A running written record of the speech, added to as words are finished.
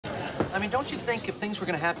mean, don't you think if things were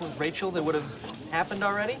going to happen with Rachel, they would have happened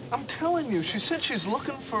already? I'm telling you, she said she's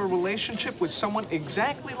looking for a relationship with someone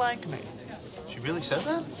exactly like me. She really said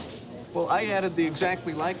that? Well, I added the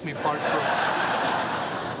exactly like me part for...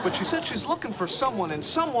 But she said she's looking for someone, and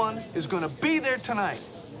someone is going to be there tonight.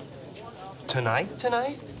 Tonight?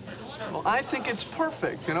 Well, I think it's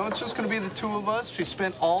perfect. You know, it's just going to be the two of us. She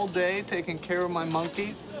spent all day taking care of my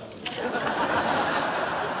monkey.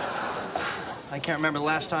 I can't remember the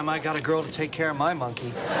last time I got a girl to take care of my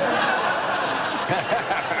monkey.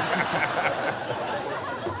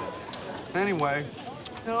 Anyway,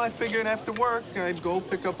 you know, I figured after work, I'd go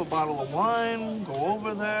pick up a bottle of wine, go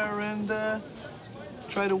over there, and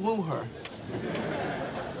try to woo her.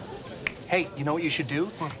 Hey, you know what you should do?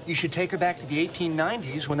 What? You should take her back to the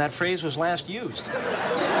 1890s when that phrase was last used.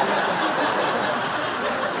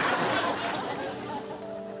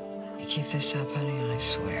 You keep this up, honey, I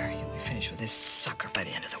swear you'll be finished with this sucker by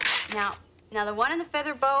the end of the week. Now the one in the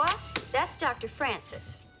feather boa, that's Dr.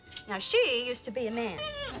 Francis. Now, she used to be a man.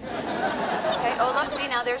 Okay, oh, look, see,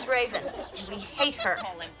 now there's Raven. We hate her.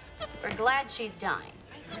 We're glad she's dying.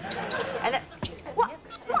 And then, what?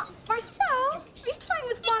 Marcel, are you playing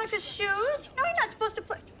with Monica's shoes? No, you're not supposed to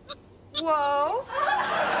play. Whoa.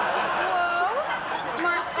 Whoa.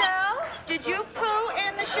 Marcel, did you poo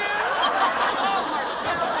in the shoe? Oh,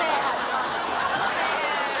 Marcel, bad.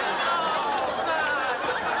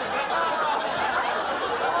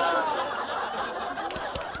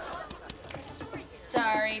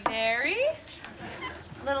 Sorry, Barry.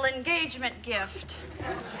 Little engagement gift.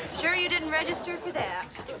 Sure you didn't register for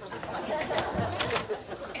that?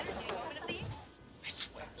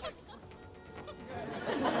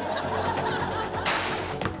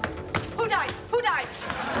 Who died? Who died?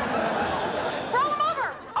 Roll him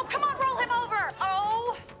over! Oh, come on, roll him over!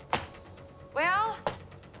 Oh. Well,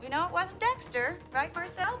 we know it wasn't Dexter, right,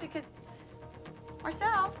 Marcel? Because...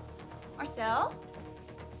 Marcel?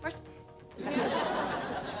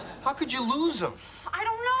 How could you lose him? I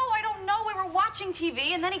don't know. We were watching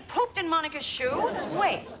TV, and then he pooped in Monica's shoe.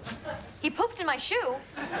 Wait, he pooped in my shoe?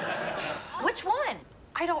 Which one?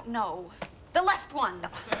 I don't know. The left one.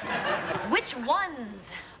 Which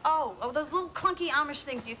ones? Oh, those little clunky Amish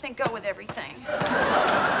things you think go with everything.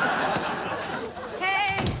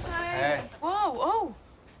 Hey. Hey. Whoa, oh.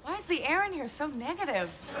 Why is the air in here so negative?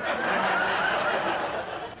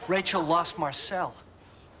 Rachel lost Marcel.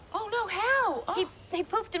 Oh, no, how? Oh. He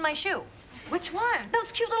pooped in my shoe. Which one?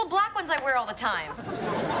 Those cute little black ones I wear all the time.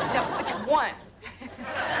 No, which one?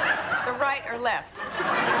 The right or left?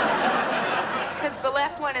 Because the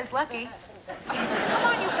left one is lucky. Come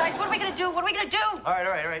on, you guys. What are we going to do? What are we going to do? All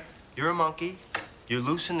right. You're a monkey. You're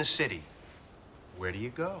loose in the city. Where do you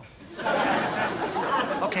go?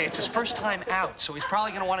 Okay, it's his first time out, so he's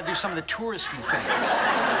probably going to want to do some of the touristy things.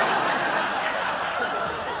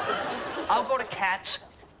 I'll go to Cats.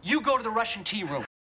 You go to the Russian tea room.